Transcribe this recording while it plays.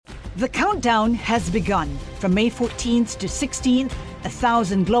The countdown has begun. From May 14th to 16th,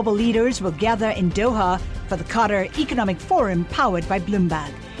 1,000 global leaders will gather in Doha for the Qatar Economic Forum powered by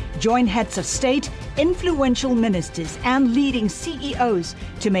Bloomberg. Join heads of state, influential ministers, and leading CEOs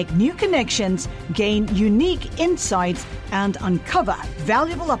to make new connections, gain unique insights, and uncover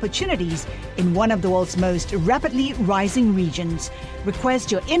valuable opportunities in one of the world's most rapidly rising regions.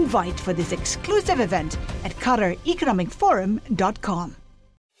 Request your invite for this exclusive event at QatarEconomicForum.com.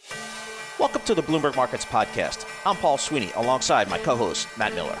 Welcome to the Bloomberg Markets Podcast. I'm Paul Sweeney, alongside my co-host,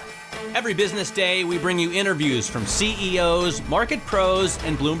 Matt Miller. Every business day, we bring you interviews from CEOs, market pros,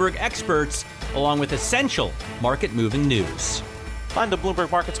 and Bloomberg experts, along with essential market-moving news. Find the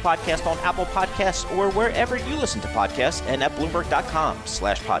Bloomberg Markets Podcast on Apple Podcasts or wherever you listen to podcasts and at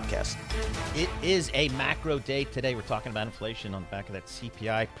Bloomberg.com/podcast. It is a macro day today. We're talking about inflation on the back of that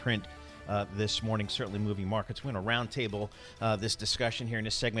CPI print this morning, certainly moving markets. We're going to roundtable this discussion here in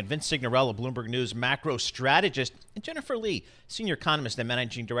this segment. Vince Signorello, Bloomberg News macro strategist, and Jennifer Lee, senior economist and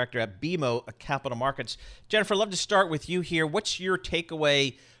managing director at BMO Capital Markets. Jennifer, I'd love to start with you here. What's your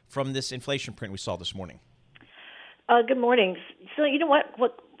takeaway from this inflation print we saw this morning? Good morning. So you know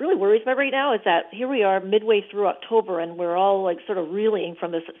what really worries me right now is that here we are midway through October, and we're all like sort of reeling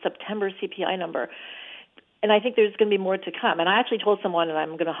from this September CPI number. And I think there's going to be more to come. And I actually told someone, and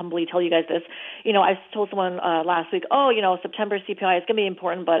I'm going to humbly tell you guys this, I told someone last week, September CPI is going to be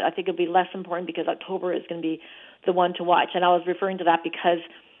important, but I think it'll be less important because October is going to be the one to watch. And I was referring to that because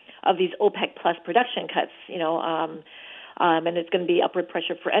of these OPEC plus production cuts, and it's going to be upward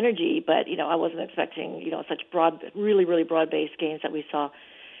pressure for energy. But, I wasn't expecting, such really, really broad-based gains that we saw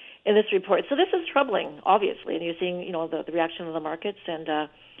in this report. So this is troubling, obviously. And you're seeing, the reaction of the markets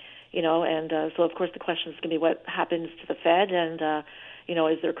so of course the question is going to be what happens to the Fed, and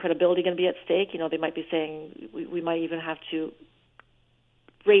is their credibility going to be at stake? They might be saying we might even have to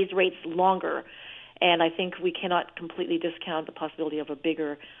raise rates longer, and I think we cannot completely discount the possibility of a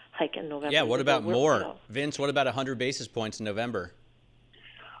bigger hike in November. Yeah, what about more? Vince, what about 100 basis points in November?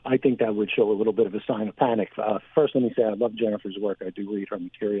 I think that would show a little bit of a sign of panic. First, let me say I love Jennifer's work. I do read her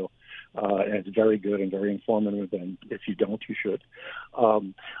material, and it's very good and very informative, and if you don't, you should.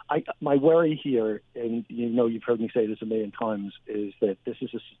 My worry here, and you've heard me say this a million times, is that this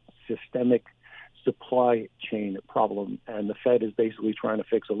is a systemic supply chain problem, and the Fed is basically trying to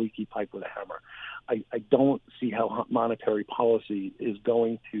fix a leaky pipe with a hammer. I don't see how monetary policy is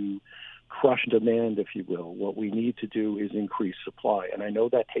going to crush demand, if you will. What we need to do is increase supply, and I know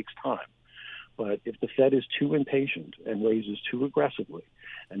that takes time. But if the Fed is too impatient and raises too aggressively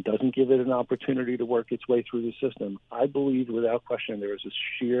and doesn't give it an opportunity to work its way through the system, I believe without question there is a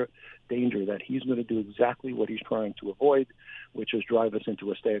sheer danger that he's going to do exactly what he's trying to avoid, which is drive us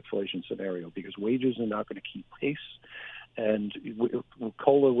into a stagflation scenario, because wages are not going to keep pace. And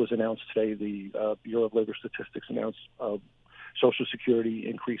COLA was announced today. The Bureau of Labor Statistics announced Social Security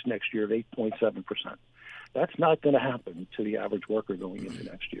increase next year of 8.7%. That's not going to happen to the average worker going into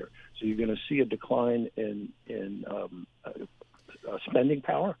next year. So you're going to see a decline in spending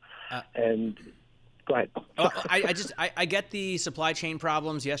power. And go ahead. I get the supply chain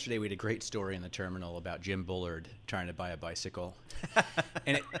problems. Yesterday we had a great story in the terminal about Jim Bullard trying to buy a bicycle,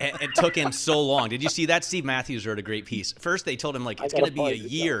 and it took him so long. Did you see that? Steve Matthews wrote a great piece. First they told him it's going to be a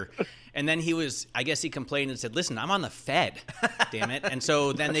year. And then he complained and said, listen, I'm on the Fed, damn it. And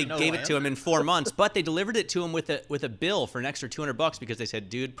so then they gave it to him in 4 months, but they delivered it to him with a bill for an extra $200 because they said,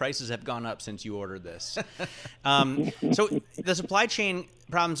 dude, prices have gone up since you ordered this. So the supply chain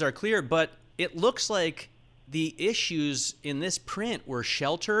problems are clear, but it looks like the issues in this print were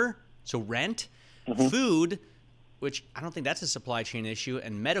shelter, so rent, food, which I don't think that's a supply chain issue,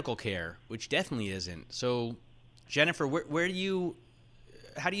 and medical care, which definitely isn't. So, Jennifer,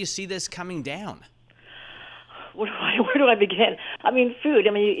 how do you see this coming down? Where do I begin? I mean, food.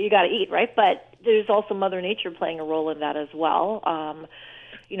 I mean, you got to eat, right? But there's also Mother Nature playing a role in that as well. And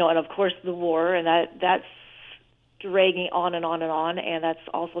of course the war, and that's dragging on and on and on, and that's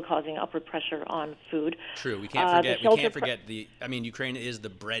also causing upward pressure on food. True. We can't forget. Ukraine is the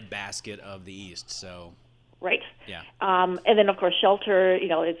breadbasket of the East, so. Right. Yeah. And then, of course, shelter,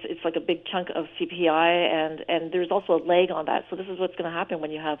 it's like a big chunk of CPI, and there's also a lag on that. So this is what's going to happen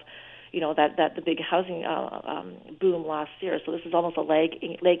when you have, the big housing boom last year. So this is almost a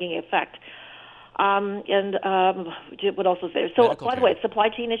lagging effect. What else was there? So, medical by the way, supply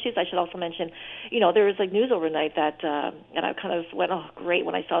chain issues, I should also mention, there was news overnight that, and I kind of went, oh, great,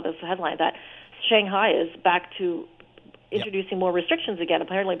 when I saw this headline, that Shanghai is back to introducing more restrictions again.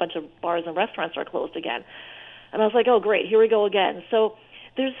 Apparently a bunch of bars and restaurants are closed again. And I was like, oh, great, here we go again. So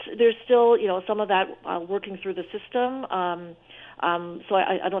there's still, some of that working through the system. So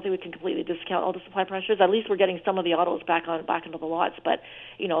I don't think we can completely discount all the supply pressures. At least we're getting some of the autos back into the lots. But,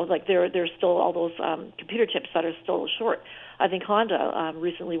 like there's still all those computer chips that are still short. I think Honda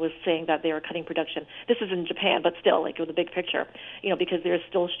recently was saying that they are cutting production. This is in Japan, but still, like with the big picture, because they're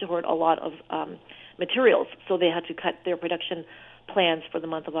still short a lot of materials. So they had to cut their production plans for the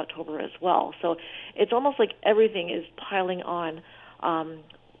month of October as well. So it's almost like everything is piling on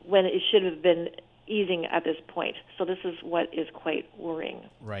when it should have been easing at this point. So this is what is quite worrying.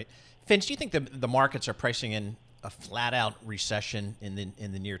 Right. Vince, do you think the markets are pricing in a flat-out recession in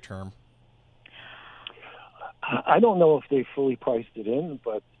the near term? I don't know if they fully priced it in,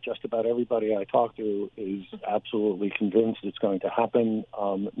 but just about everybody I talk to is absolutely convinced it's going to happen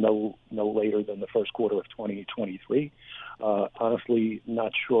no later than the first quarter of 2023. Honestly,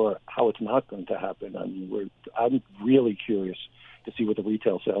 not sure how it's not going to happen. I mean, I'm really curious to see what the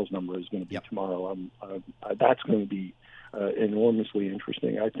retail sales number is going to be tomorrow. That's going to be enormously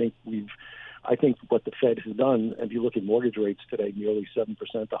interesting. I think what the Fed has done, if you look at mortgage rates today, nearly 7%,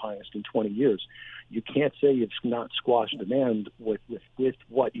 the highest in 20 years, you can't say it's not squashed demand with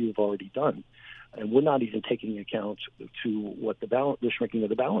what you've already done. And we're not even taking account to what the shrinking of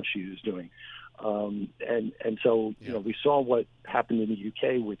the balance sheet is doing. And so, we saw what happened in the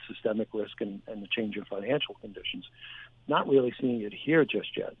UK with systemic risk and the change in financial conditions. Not really seeing it here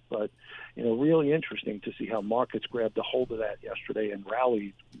just yet, but, really interesting to see how markets grabbed a hold of that yesterday and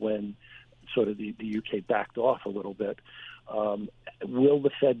rallied when sort of the UK backed off a little bit. Will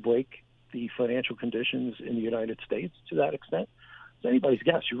the Fed break the financial conditions in the United States to that extent? It's anybody's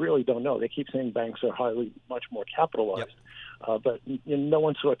guess. You really don't know. They keep saying banks are much more capitalized, but no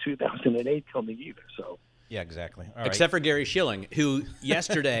one saw 2008 coming either. So. Yeah, exactly. All Except for Gary Schilling, who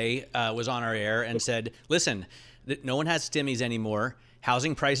yesterday was on our air and said, listen, no one has stimmies anymore.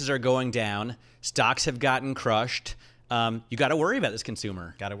 Housing prices are going down. Stocks have gotten crushed. You got to worry about this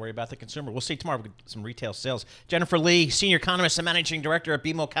consumer. Got to worry about the consumer. We'll see tomorrow with some retail sales. Jennifer Lee, Senior Economist and Managing Director at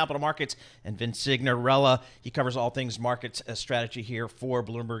BMO Capital Markets, and Vince Signorella. He covers all things markets strategy here for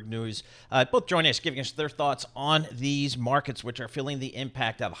Bloomberg News. Both join us, giving us their thoughts on these markets, which are feeling the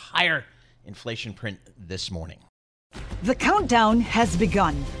impact of higher inflation print this morning. The countdown has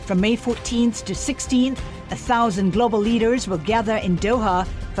begun. From May 14th to 16th, 1,000 global leaders will gather in Doha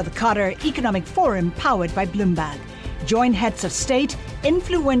for the Qatar Economic Forum powered by Bloomberg. Join heads of state,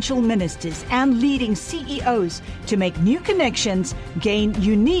 influential ministers, and leading CEOs to make new connections, gain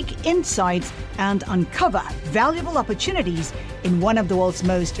unique insights, and uncover valuable opportunities in one of the world's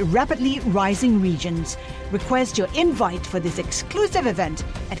most rapidly rising regions. Request your invite for this exclusive event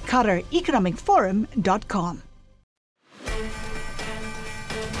at QatarEconomicForum.com.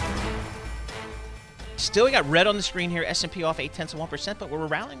 Still, we got red on the screen here. S&P off 0.8%, but we're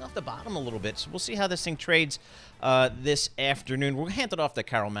rallying off the bottom a little bit. So we'll see how this thing trades this afternoon. We'll hand it off to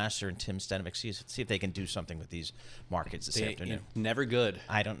Carol Master and Tim Stanovic, see if they can do something with these markets this afternoon. Never good.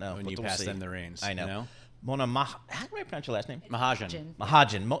 I don't know. When you pass them the reins. I know. You know? Mona how do I pronounce your last name?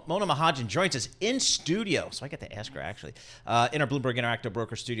 Mahajan. Mona Mahajan joins us in studio, so I get to ask her actually, in our Bloomberg Interactive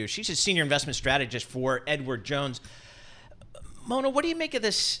Broker studio. She's a senior investment strategist for Edward Jones. Mona, what do you make of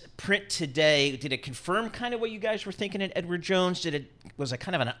this print today? Did it confirm kind of what you guys were thinking at Edward Jones? Was it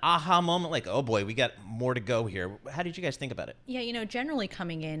kind of an aha moment, like, oh boy, we got more to go here? How did you guys think about it? Yeah, generally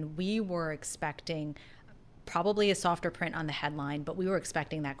coming in, we were expecting probably a softer print on the headline, but we were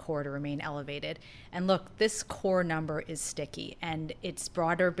expecting that core to remain elevated. And look, this core number is sticky, and it's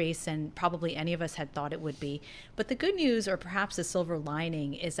broader base than probably any of us had thought it would be. But the good news, or perhaps the silver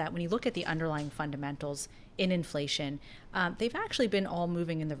lining, is that when you look at the underlying fundamentals in inflation, they've actually been all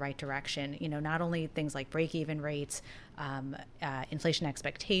moving in the right direction. Not only things like break-even rates, inflation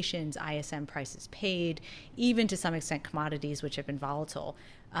expectations, ISM prices paid, even to some extent commodities, which have been volatile.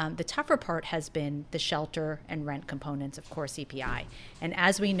 The tougher part has been the shelter and rent components of core CPI. And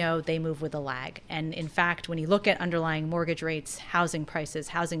as we know, they move with a lag. And in fact, when you look at underlying mortgage rates, housing prices,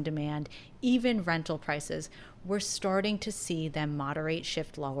 housing demand, even rental prices, we're starting to see them moderate,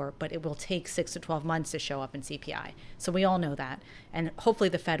 shift lower, but it will take 6 to 12 months to show up in CPI. So we all know that. And hopefully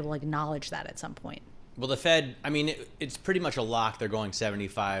the Fed will acknowledge that at some point. Well, the Fed, it's pretty much a lock. They're going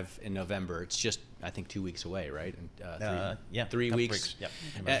 75 in November. It's just, I think, 2 weeks away, right? 3 weeks. Yep.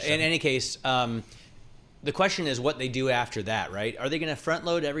 In any case, the question is what they do after that, right? Are they going to front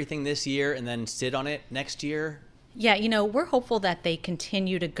load everything this year and then sit on it next year? Yeah, we're hopeful that they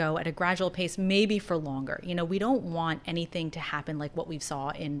continue to go at a gradual pace, maybe for longer. We don't want anything to happen like what we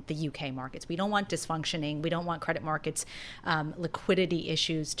saw in the UK markets. We don't want dysfunctioning. We don't want credit markets liquidity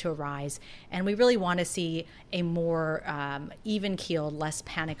issues to arise. And we really want to see a more even-keeled, less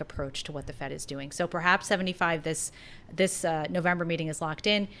panic approach to what the Fed is doing. So perhaps 75 this November meeting is locked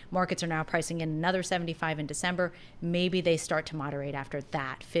in. Markets are now pricing in another 75 in December. Maybe they start to moderate after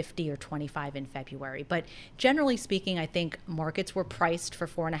that, 50 or 25 in February. But generally speaking, I think markets were priced for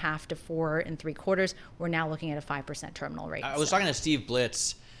 4.5 to 4 3/4. We're now looking at a 5% terminal rate. I was talking to Steve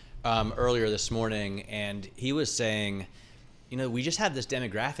Blitz earlier this morning, and he was saying, we just have this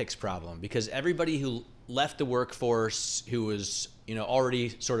demographics problem because everybody who left the workforce, who was,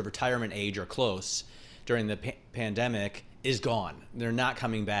 already sort of retirement age or close during the pandemic, is gone. They're not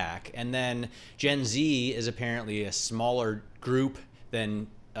coming back. And then Gen Z is apparently a smaller group than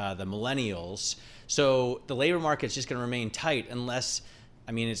the millennials. So the labor market's just going to remain tight unless,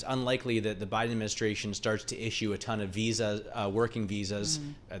 it's unlikely that the Biden administration starts to issue a ton of visas, working visas.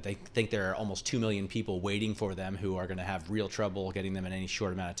 They think there are almost 2 million people waiting for them who are going to have real trouble getting them in any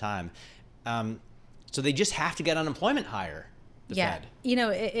short amount of time. So they just have to get unemployment higher. Fed.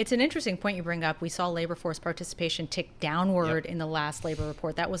 It's an interesting point you bring up. We saw labor force participation tick downward in the last labor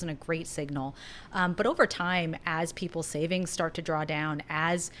report. That wasn't a great signal. But over time, as people's savings start to draw down,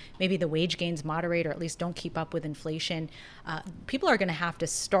 as maybe the wage gains moderate or at least don't keep up with inflation, people are going to have to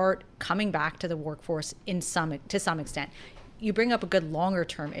start coming back to the workforce to some extent. You bring up a good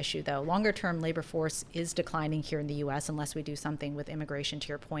longer-term issue, though. Longer-term labor force is declining here in the U.S. unless we do something with immigration, to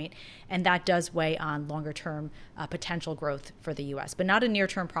your point, and that does weigh on longer-term potential growth for the U.S., but not a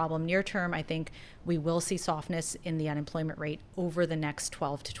near-term problem. Near-term, I think we will see softness in the unemployment rate over the next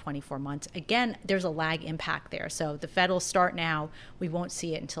 12 to 24 months. Again, there's a lag impact there, so the Fed will start now. We won't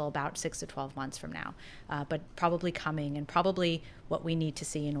see it until about 6 to 12 months from now, but probably coming and probably what we need to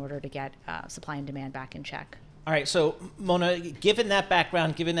see in order to get supply and demand back in check. All right, so Mona, given that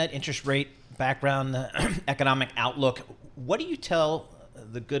background, given that interest rate background, the economic outlook, what do you tell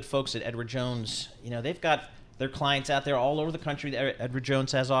the good folks at Edward Jones? They've got their clients out there all over the country. Edward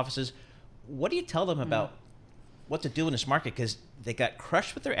Jones has offices. What do you tell them about what to do in this market? Because they got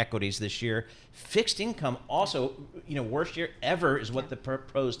crushed with their equities this year. Fixed income also, worst year ever is what the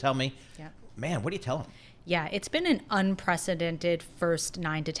pros tell me. Yeah. Man, what do you tell them? Yeah, it's been an unprecedented first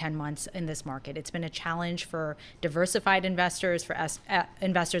 9 to 10 months in this market. It's been a challenge for diversified investors, for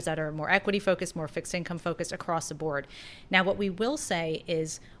investors that are more equity focused, more fixed income focused across the board. Now, what we will say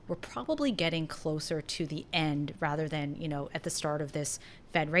is we're probably getting closer to the end rather than, at the start of this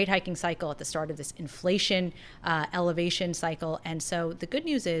Fed rate hiking cycle, at the start of this inflation elevation cycle. And so the good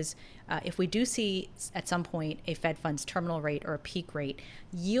news is if we do see at some point a Fed funds terminal rate or a peak rate,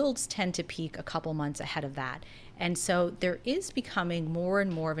 yields tend to peak a couple months ahead of that. And so there is becoming more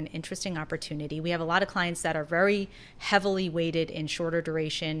and more of an interesting opportunity. We have a lot of clients that are very heavily weighted in shorter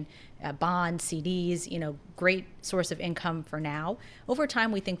duration bonds, CDs, great source of income for now. Over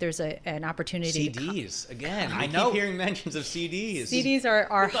time, we think there's an opportunity. CDs, again. I keep hearing mentions of CDs. CDs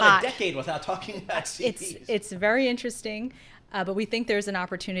are hot. A decade without talking about CDs. It's very interesting. But we think there's an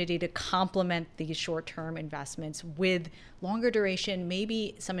opportunity to complement these short-term investments with longer duration,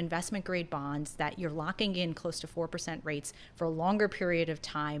 maybe some investment-grade bonds that you're locking in close to 4% rates for a longer period of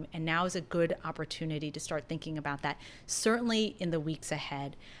time. And now is a good opportunity to start thinking about that, certainly in the weeks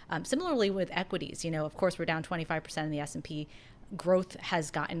ahead. Similarly with equities, of course, we're down 25% in the S&P. Growth has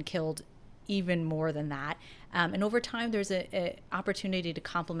gotten killed even more than that. And over time, there's an opportunity to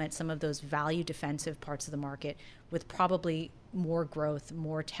complement some of those value defensive parts of the market with probably more growth,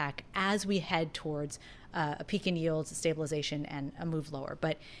 more tech as we head towards a peak in yields, stabilization, and a move lower.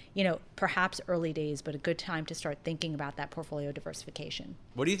 But, perhaps early days, but a good time to start thinking about that portfolio diversification.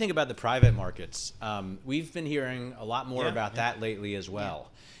 What do you think about the private markets? We've been hearing a lot more about that lately as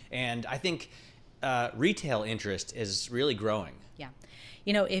well. Yeah. And I think retail interest is really growing. Yeah.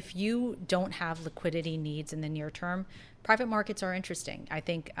 If you don't have liquidity needs in the near term, private markets are interesting. I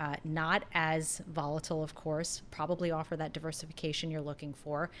think not as volatile, of course, probably offer that diversification you're looking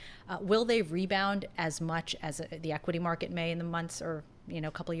for. Will they rebound as much as the equity market may in the months or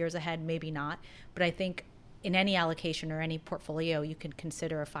a couple of years ahead? Maybe not. But I think in any allocation or any portfolio, you can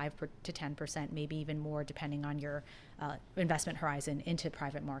consider a 5 to 10%, maybe even more, depending on your investment horizon into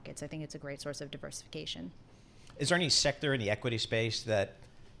private markets. I think it's a great source of diversification. Is there any sector in the equity space that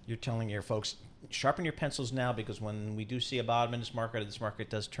you're telling your folks, sharpen your pencils now, because when we do see a bottom in this market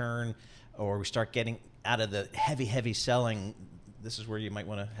does turn, or we start getting out of the heavy selling, this is where you might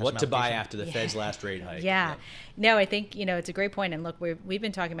want to have what to some buy allocation. after the Fed's last rate hike. Yeah. No, I think, it's a great point. And look, we've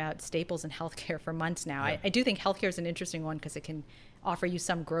been talking about staples in healthcare for months now. Yeah. I do think healthcare is an interesting one because it can offer you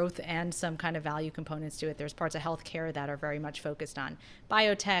some growth and some kind of value components to it. There's parts of healthcare that are very much focused on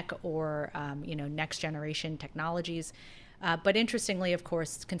biotech or, next generation technologies. But interestingly, of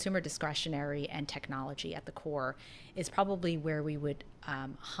course, consumer discretionary and technology at the core is probably where we would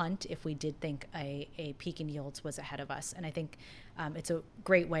hunt if we did think a peak in yields was ahead of us. And I think it's a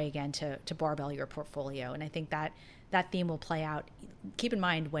great way, again, to barbell your portfolio. And I think that theme will play out. Keep in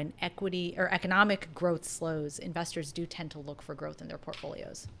mind, when equity or economic growth slows, investors do tend to look for growth in their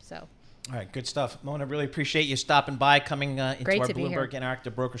portfolios. So. All right, good stuff. Mona, really appreciate you stopping by, coming into Great our to be here. Bloomberg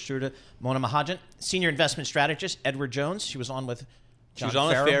Interactive Broker Studio. Mona Mahajan, Senior Investment Strategist, Edward Jones. She was on with She was on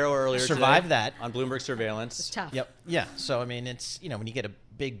with Faro earlier Survived today that. on Bloomberg Surveillance. It's tough. Yep. Yeah. So, I mean, it's, when you get a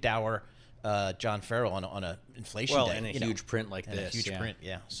big dour John Farrow on a inflation day. And a huge print like and this. a huge print,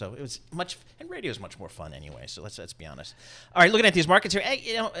 yeah. So it was and radio is much more fun anyway. So let's be honest. All right, looking at these markets here.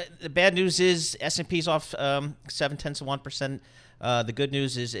 Hey, the bad news is S&P's off 0.7%. The good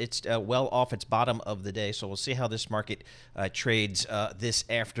news is it's well off its bottom of the day. So we'll see how this market trades this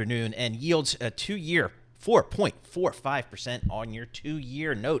afternoon. And yields 2-year 4.45% on your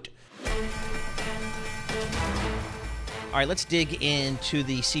 2-year note. All right, let's dig into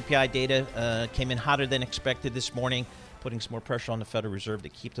the CPI data. Came in hotter than expected this morning, putting some more pressure on the Federal Reserve to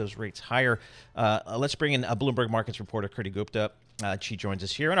keep those rates higher. Let's bring in a Bloomberg Markets reporter, Kriti Gupta. She joins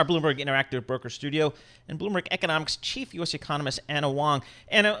us here in our Bloomberg Interactive Broker Studio, and Bloomberg Economics Chief U.S. Economist Anna Wong.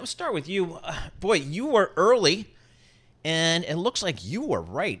 Anna, let's start with you. Boy, you were early, and it looks like you were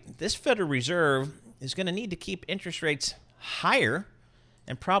right. This Federal Reserve is going to need to keep interest rates higher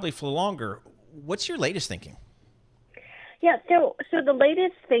and probably for longer. What's your latest thinking? Yeah, so the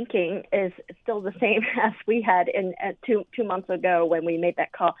latest thinking is still the same as we had in 2 months ago when we made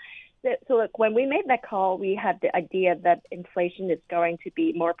that call. So look, when we made that call, we had the idea that inflation is going to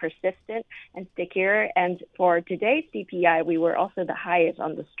be more persistent and stickier. And for today's CPI, we were also the highest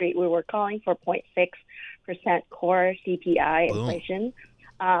on the street. We were calling for 0.6% core CPI inflation.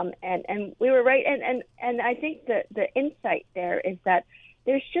 And we were right. And I think the insight there is that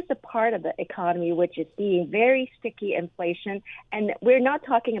there's just a part of the economy which is seeing very sticky inflation. And we're not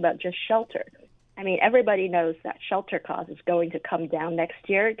talking about just shelter. I mean, everybody knows that shelter cost is going to come down next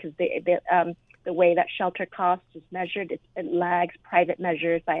year because the way that shelter cost is measured, it lags private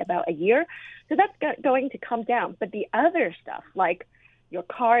measures by about a year. So that's going to come down. But the other stuff, like your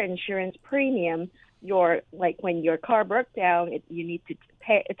car insurance premium, when your car broke down, you need to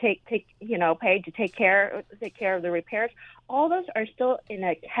pay to take care of the repairs. All those are still in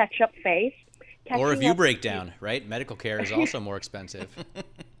a catch-up phase. Or if you break down, right? Medical care is also more expensive.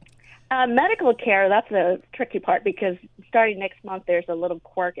 Medical care, that's a tricky part because starting next month, there's a little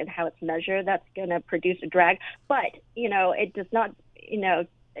quirk in how it's measured that's going to produce a drag. But, it does not,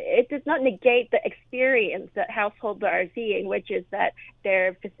 it does not negate the experience that households are seeing, which is that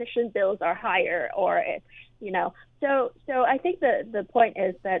their physician bills are higher or, So I think the point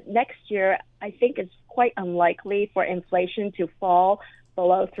is that next year, I think it's quite unlikely for inflation to fall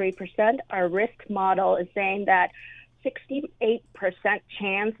below 3%. Our risk model is saying that 68%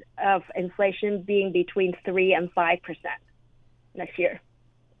 chance of inflation being between 3 and 5% next year.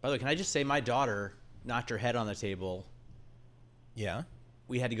 By the way, can I just say my daughter knocked her head on the table. Yeah.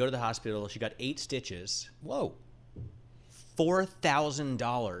 We had to go to the hospital. She got 8 stitches. Whoa.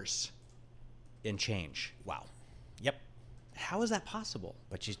 $4,000 in change. Wow. Yep. How is that possible?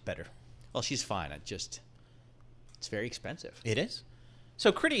 But she's better. Well, she's fine. It's very expensive. It is.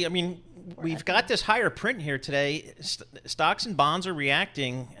 So, Kriti, I mean, we've got this higher print here today. Stocks and bonds are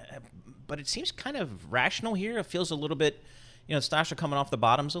reacting, but it seems kind of rational here. It feels a little bit, stocks are coming off the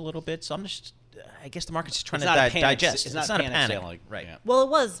bottoms a little bit. So I guess the market's trying to digest. It's not a panic panic. selling. Right. Yeah. Well, it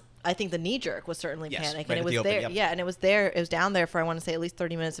was. I think the knee jerk was certainly Yes, panic, right and it at was the open, there. yep. Yeah, and it was there. It was down there for I want to say at least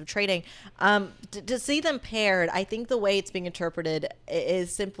 30 minutes of trading. To see them paired, I think the way it's being interpreted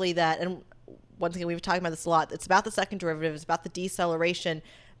is simply that, and once again, we've been talking about this a lot. It's about the second derivative. It's about the deceleration.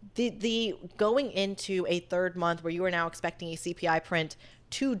 The going into a third month where you are now expecting a CPI print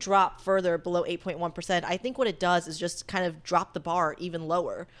to drop further below 8.1%, I think what it does is just kind of drop the bar even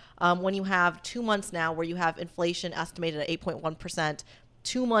lower. When you have 2 months now where you have inflation estimated at 8.1%,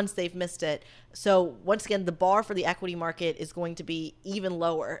 2 months they've missed it. So once again, the bar for the equity market is going to be even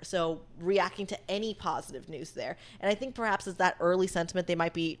lower. So reacting to any positive news there. And I think perhaps it's that early sentiment they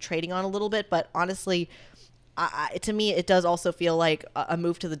might be trading on a little bit, but honestly, to me, it does also feel like a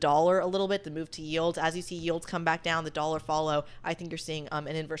move to the dollar a little bit, the move to yields. As you see yields come back down, the dollar follow, I think you're seeing an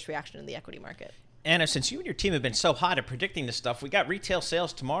inverse reaction in the equity market. Anna, since you and your team have been so hot at predicting this stuff, we got retail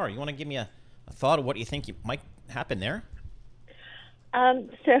sales tomorrow. You want to give me a thought of what you think might happen there?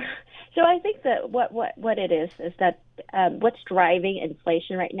 So I think that what it is that what's driving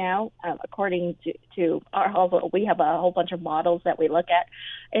inflation right now, according to we have a whole bunch of models that we look at,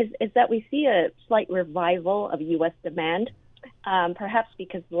 is that we see a slight revival of U.S. demand. Perhaps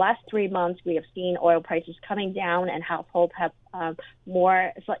because the last 3 months we have seen oil prices coming down and households have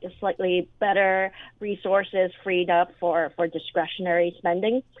slightly better resources freed up for discretionary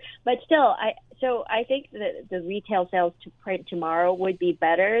spending. But still, I think that the retail sales to print tomorrow would be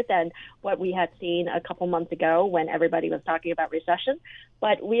better than what we had seen a couple months ago when everybody was talking about recession.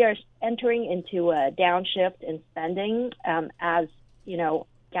 But we are entering into a downshift in spending as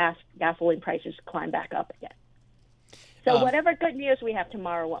gasoline prices climb back up again. So whatever good news we have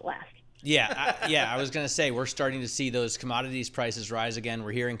tomorrow won't last. I was going to say, we're starting to see those commodities prices rise again.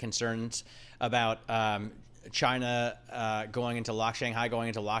 We're hearing concerns about China Shanghai going into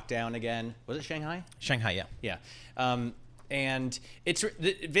lockdown again. Was it Shanghai? Shanghai, yeah. Yeah. And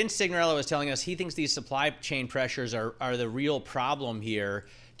Vince Signorello was telling us he thinks these supply chain pressures are the real problem here.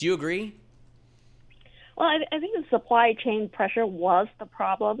 Do you agree? Well, I think the supply chain pressure was the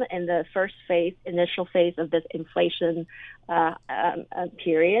problem in the initial phase of this inflation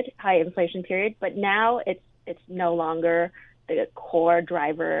period, high inflation period. But now it's no longer the core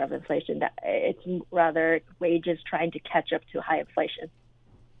driver of inflation. It's rather wages trying to catch up to high inflation.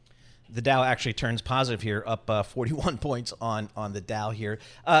 The Dow actually turns positive here, up 41 points on the Dow here.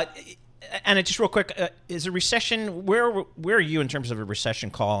 Anna, just real quick, is a recession, where are you in terms of a recession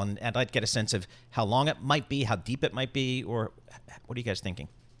call? And I'd like to get a sense of how long it might be, how deep it might be, or what are you guys thinking?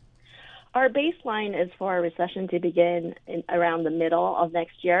 Our baseline is for a recession to begin around the middle of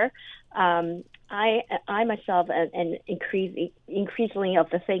next year. I myself am increasingly of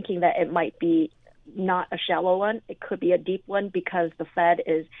the thinking that it might be not a shallow one. It could be a deep one because the Fed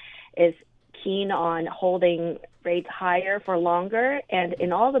is keen on holding rates higher for longer. And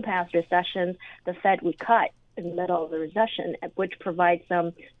in all the past recessions, the Fed would cut in the middle of the recession, which provides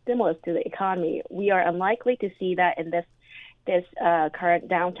some stimulus to the economy. We are unlikely to see that in this current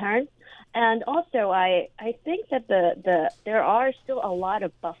downturn. And also, I think that there are still a lot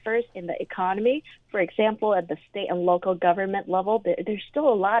of buffers in the economy. For example, at the state and local government level, there's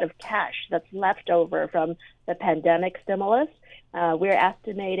still a lot of cash that's left over from the pandemic stimulus. We're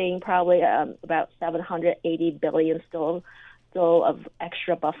estimating probably about $780 billion still of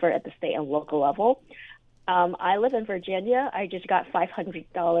extra buffer at the state and local level. I live in Virginia. I just got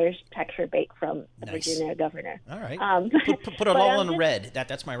 $500 tax rebate from the Virginia governor. All right. Put it all in red.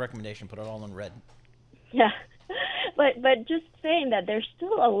 That's my recommendation. Put it all in red. Yeah. But just saying that there's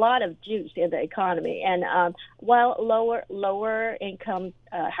still a lot of juice in the economy. And while lower income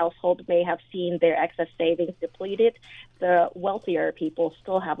households may have seen their excess savings depleted, the wealthier people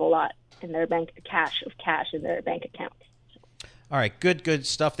still have a lot in their cash in their bank accounts. All right, good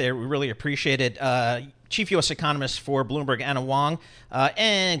stuff there. We really appreciate it. Chief U.S. Economist for Bloomberg, Anna Wong,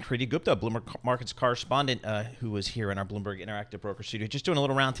 and Kriti Gupta, Bloomberg Markets correspondent, who was here in our Bloomberg Interactive Broker Studio, just doing a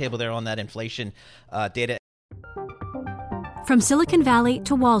little roundtable there on that inflation data. From Silicon Valley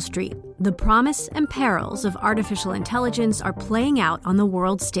to Wall Street, the promise and perils of artificial intelligence are playing out on the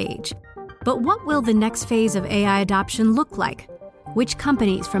world stage. But what will the next phase of AI adoption look like? Which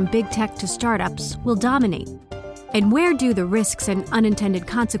companies, from big tech to startups, will dominate? And where do the risks and unintended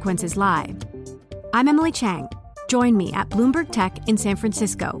consequences lie? I'm Emily Chang. Join me at Bloomberg Tech in San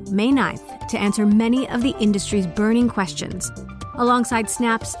Francisco, May 9th, to answer many of the industry's burning questions, alongside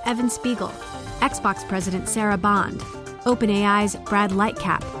Snap's Evan Spiegel, Xbox President Sarah Bond, OpenAI's Brad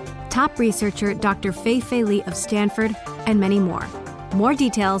Lightcap, top researcher Dr. Fei Li of Stanford, and many more. More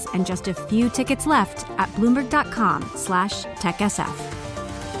details and just a few tickets left at Bloomberg.com/TechSF.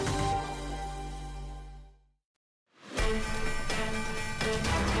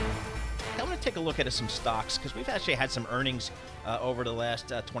 Take a look at some stocks because we've actually had some earnings over the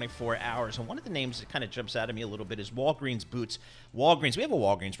last 24 hours. And one of the names that kind of jumps out at me a little bit is Walgreens Boots. Walgreens, we have a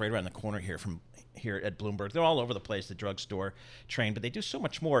Walgreens right around the corner here from here at Bloomberg. They're all over the place, the drugstore train, but they do so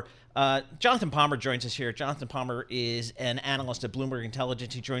much more. Jonathan Palmer joins us here. Jonathan Palmer is an analyst at Bloomberg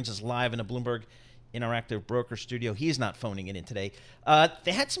Intelligence. He joins us live in the Bloomberg Interactive Broker Studio. He's not phoning it in today.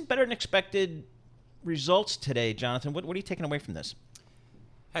 They had some better than expected results today, Jonathan. What are you taking away from this?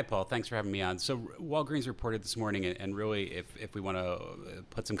 Hi, Paul. Thanks for having me on. So Walgreens reported this morning, and really, if we want to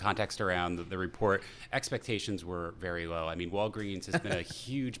put some context around the report, expectations were very low. I mean, Walgreens has been a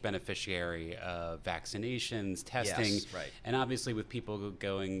huge beneficiary of vaccinations, testing, Yes, right. and obviously with people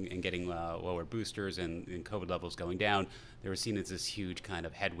going and getting lower boosters and COVID levels going down, they were seen as this huge kind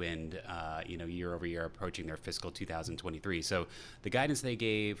of headwind, year over year approaching their fiscal 2023. So the guidance they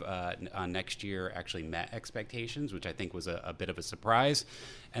gave on next year actually met expectations, which I think was a bit of a surprise.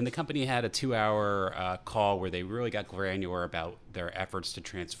 And the company had a 2-hour call where they really got granular about their efforts to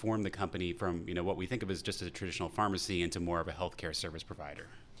transform the company from, what we think of as just a traditional pharmacy into more of a healthcare service provider.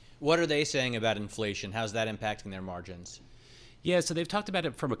 What are they saying about inflation? How's that impacting their margins? Yeah, so they've talked about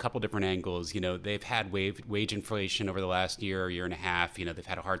it from a couple different angles. They've had wage inflation over the last year and a half. They've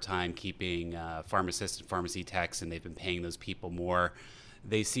had a hard time keeping pharmacists and pharmacy techs, and they've been paying those people more.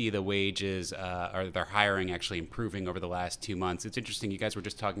 They see the wages or their hiring actually improving over the last 2 months. It's interesting. You guys were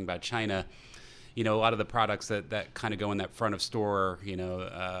just talking about China. A lot of the products that kind of go in that front of store,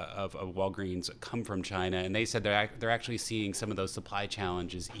 of Walgreens come from China, and they said they're actually seeing some of those supply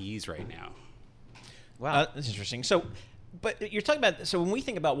challenges ease right now. Wow, that's interesting. So, but you're talking about, so when we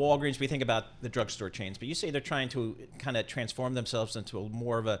think about Walgreens, we think about the drugstore chains, but you say they're trying to kind of transform themselves into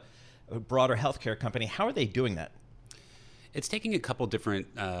more of a broader healthcare company. How are they doing that? It's taking a couple different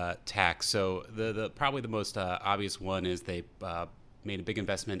tacks. So the probably the most obvious one is they made a big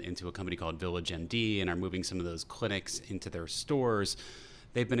investment into a company called Village MD and are moving some of those clinics into their stores.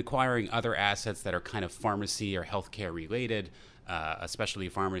 They've been acquiring other assets that are kind of pharmacy or healthcare related, a specialty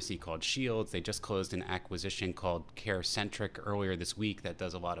pharmacy called Shields. They just closed an acquisition called CareCentric earlier this week that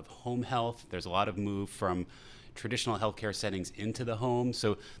does a lot of home health. There's a lot of move from traditional healthcare settings into the home.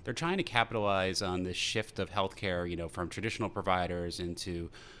 So they're trying to capitalize on this shift of healthcare, from traditional providers into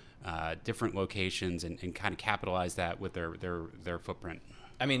different locations and kind of capitalize that with their footprint.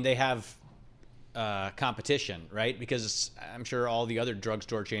 I mean, they have competition, right? Because I'm sure all the other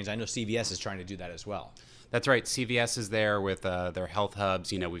drugstore chains, I know CVS is trying to do that as well. That's right. CVS is there with their health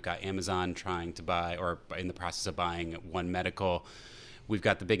hubs. We've got Amazon trying to buy or in the process of buying One Medical. We've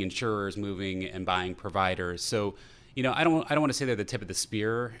got the big insurers moving and buying providers. So, I don't want to say they're the tip of the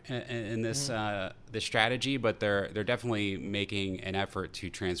spear in this this strategy, but they're definitely making an effort to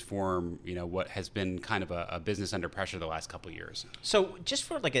transform what has been kind of a business under pressure the last couple of years. So, just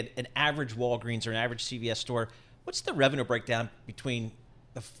for like an average Walgreens or an average CVS store, what's the revenue breakdown between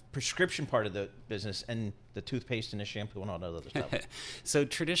the prescription part of the business and the toothpaste and the shampoo and all that other stuff? So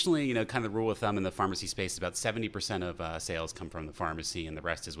traditionally, kind of the rule of thumb in the pharmacy space is about 70% of sales come from the pharmacy, and the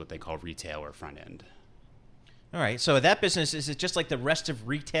rest is what they call retail or front end. All right. So that business, is it just like the rest of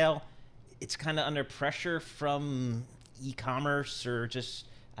retail? It's kind of under pressure from e-commerce or just,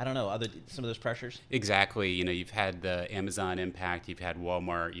 I don't know, some of those pressures? Exactly. You've had the Amazon impact, you've had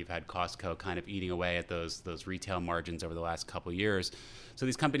Walmart, you've had Costco kind of eating away at those retail margins over the last couple of years. So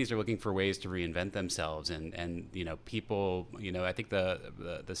these companies are looking for ways to reinvent themselves, and people, I think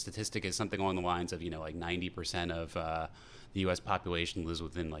the statistic is something along the lines of like 90% of the U.S. population lives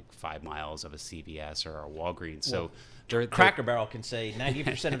within like 5 miles of a CVS or a Walgreens. So Cracker Barrel can say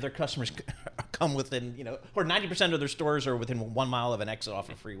 90% of their customers come within, or 90% of their stores are within 1 mile of an exit off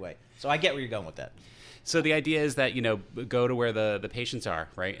a freeway. So I get where you're going with that. So the idea is that go to where the patients are,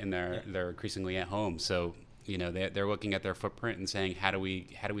 right, and they're increasingly at home. So they're looking at their footprint and saying, how do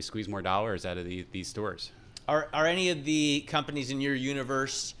we squeeze more dollars out of these stores? Are any of the companies in your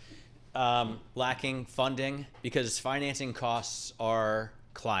universe lacking funding because financing costs are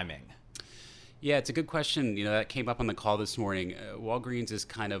climbing? Yeah, it's a good question. That came up on the call this morning. Walgreens is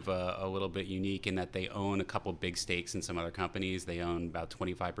kind of a little bit unique in that they own a couple big stakes in some other companies. They own about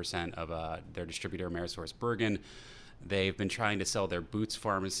 25% of their distributor, AmerisourceBergen. They've been trying to sell their Boots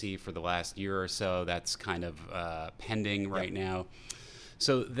pharmacy for the last year or so. That's kind of pending right now.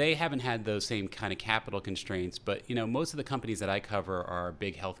 So they haven't had those same kind of capital constraints. But, most of the companies that I cover are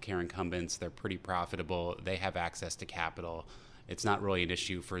big healthcare incumbents. They're pretty profitable. They have access to capital. It's not really an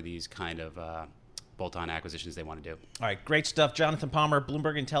issue for these kind of bolt-on acquisitions they want to do. All right, great stuff. Jonathan Palmer,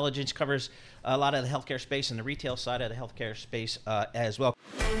 Bloomberg Intelligence, covers a lot of the healthcare space and the retail side of the healthcare space as well.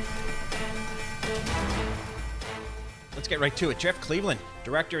 Let's get right to it. Jeff Cleveland,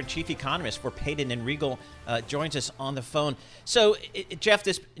 Director and Chief Economist for Payton & Regal, joins us on the phone. So, Jeff,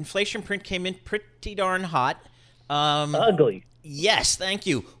 this inflation print came in pretty darn hot. Ugly. Yes, thank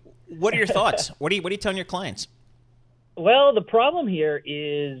you. What are your thoughts? What are you telling your clients? Well, the problem here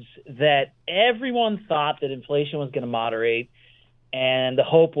is that everyone thought that inflation was going to moderate, and the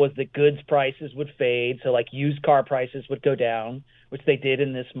hope was that goods prices would fade, so like used car prices would go down, which they did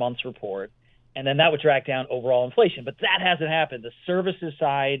in this month's report. and then that would drag down overall inflation. But that hasn't happened. The services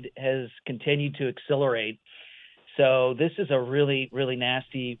side has continued to accelerate. So this is a really, really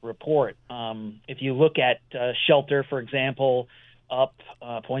nasty report. If you look at shelter, for example, up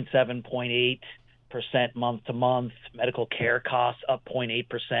 0.7, 0.8% month to month, medical care costs up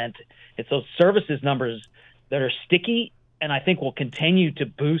 0.8%. It's those services numbers that are sticky and I think will continue to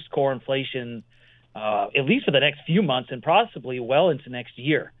boost core inflation at least for the next few months and possibly well into next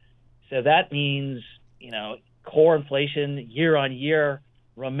year. So that means, core inflation year on year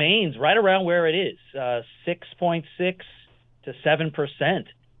remains right around where it is, 6.6 to 7%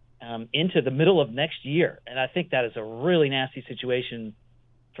 into the middle of next year. And I think that is a really nasty situation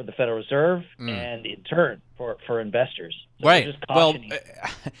for the Federal Reserve and in turn for investors. So right. Well,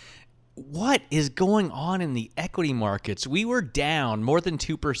 what is going on in the equity markets? We were down more than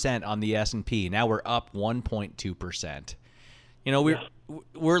 2% on the S&P. Now we're up 1.2%.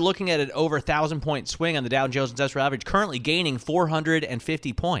 We're looking at an over 1,000-point swing on the Dow Jones Industrial Average, currently gaining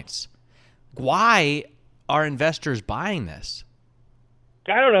 450 points. Why are investors buying this?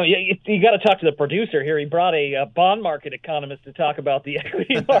 I don't know. You got to talk to the producer here. He brought a bond market economist to talk about the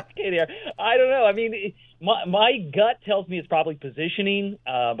equity market here. I don't know. I mean, my gut tells me it's probably positioning,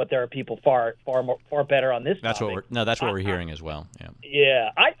 but there are people far better on this. That's topic. That's what we're hearing as well. Yeah. Yeah.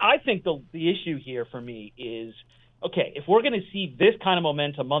 I think the issue here for me is, okay, if we're going to see this kind of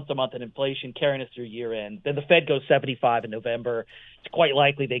momentum month to month in inflation carrying us through year end, then the Fed goes 75 in November. It's quite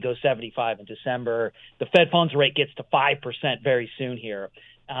likely they go 75 in December. The Fed funds rate gets to 5% very soon here.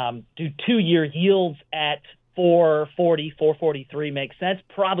 Do 2-year yields at 4.40, 4.43 make sense?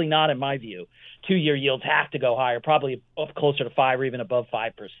 Probably not in my view. 2-year yields have to go higher, probably up closer to 5 or even above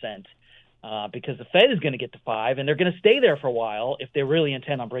 5%, because the Fed is going to get to 5, and they're going to stay there for a while if they really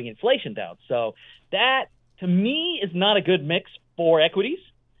intend on bringing inflation down. So that, to me, is not a good mix for equities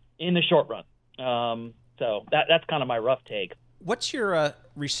in the short run. So that's kind of my rough take. What's your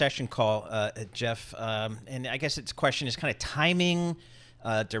recession call, Jeff? And I guess its question is kind of timing,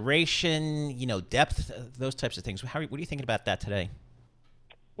 duration, depth, those types of things. What are you thinking about that today?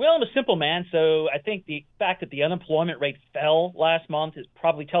 Well, I'm a simple man, so I think the fact that the unemployment rate fell last month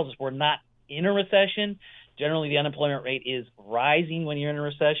probably tells us we're not in a recession. Generally, the unemployment rate is rising when you're in a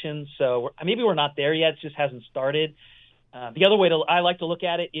recession, so maybe we're not there yet. It just hasn't started. The other way I like to look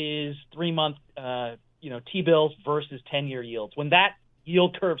at it is 3-month T-bills versus 10-year yields. When that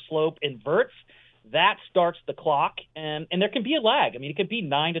yield curve slope inverts, that starts the clock, and there can be a lag. I mean, it could be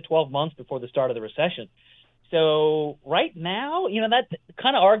 9 to 12 months before the start of the recession. So right now, that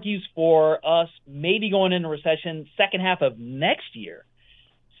kind of argues for us maybe going into recession second half of next year.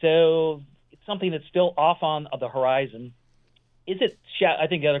 So it's something that's still off on the horizon. Is it, I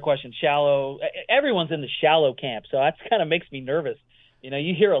think the other question, shallow? Everyone's in the shallow camp, so that kind of makes me nervous.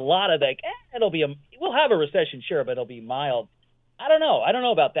 You hear a lot of we'll have a recession, sure, but it'll be mild. I don't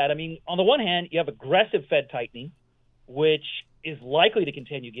know about that. I mean, on the one hand, you have aggressive Fed tightening, which is likely to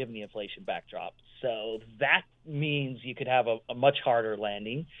continue given the inflation backdrop. So that means you could have a much harder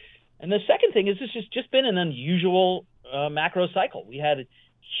landing. And the second thing is this has just been an unusual macro cycle. We had a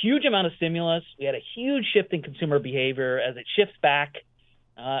huge amount of stimulus. We had a huge shift in consumer behavior. As it shifts back,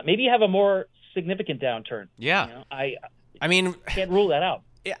 maybe you have a more significant downturn. Yeah. I mean, can't rule that out.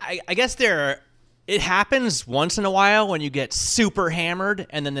 I guess it happens once in a while when you get super hammered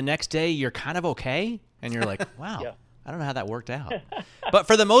and then the next day you're kind of okay and you're like, wow, yeah. I don't know how that worked out. But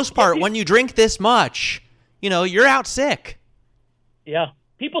for the most part, when you drink this much, you're out sick. Yeah.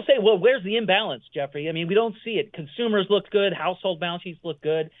 People say, well, where's the imbalance, Jeffrey? I mean, we don't see it. Consumers look good. Household balance sheets look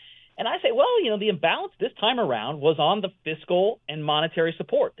good. And I say, well, the imbalance this time around was on the fiscal and monetary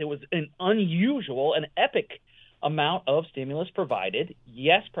support. There was an unusual and epic amount of stimulus provided.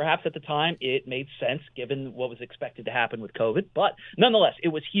 Yes, perhaps at the time it made sense given what was expected to happen with COVID, but nonetheless, it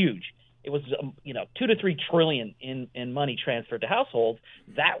was huge. It was, 2 to 3 trillion in money transferred to households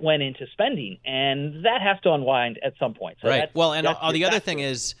that went into spending, and that has to unwind at some point. So right. Well, and the other thing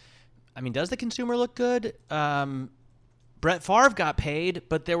is, I mean, does the consumer look good? Brett Favre got paid,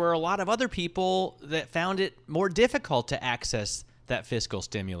 but there were a lot of other people that found it more difficult to access that fiscal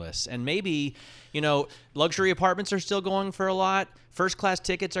stimulus. And maybe, luxury apartments are still going for a lot. First-class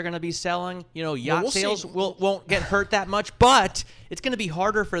tickets are going to be selling. Yacht sales won't get hurt that much, but it's going to be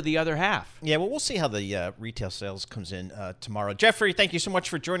harder for the other half. Yeah, well, we'll see how the retail sales comes in tomorrow. Jeffrey, thank you so much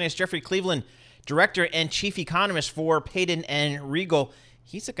for joining us. Jeffrey Cleveland, Director and Chief Economist for Payden and Regal.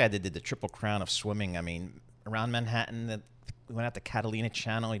 He's the guy that did the Triple Crown of swimming. I mean, around Manhattan, we went out the Catalina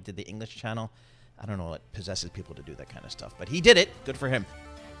Channel. He did the English Channel. I don't know what possesses people to do that kind of stuff, but he did it. Good for him.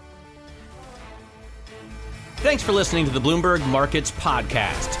 Thanks for listening to the Bloomberg Markets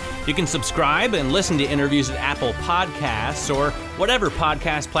Podcast. You can subscribe and listen to interviews at Apple Podcasts or whatever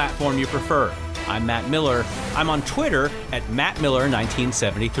podcast platform you prefer. I'm Matt Miller. I'm on Twitter at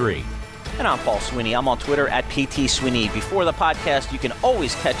MattMiller1973. And I'm Paul Sweeney. I'm on Twitter at PT Sweeney. Before the podcast, you can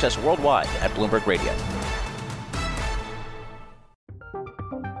always catch us worldwide at Bloomberg Radio.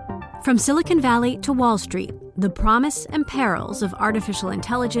 From Silicon Valley to Wall Street, the promise and perils of artificial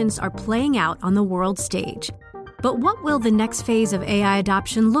intelligence are playing out on the world stage. But what will the next phase of AI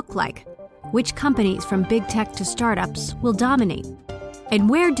adoption look like? Which companies, from big tech to startups, will dominate? And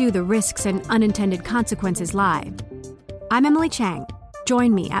where do the risks and unintended consequences lie? I'm Emily Chang.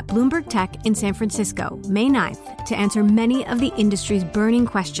 Join me at Bloomberg Tech in San Francisco, May 9th, to answer many of the industry's burning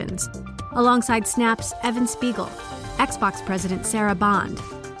questions, alongside Snap's Evan Spiegel, Xbox President Sarah Bond,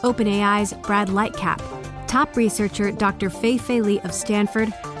 OpenAI's Brad Lightcap, top researcher Dr. Fei Li of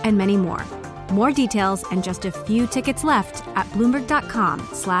Stanford, and many more. More details and just a few tickets left at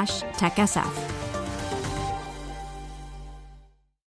Bloomberg.com/TechSF.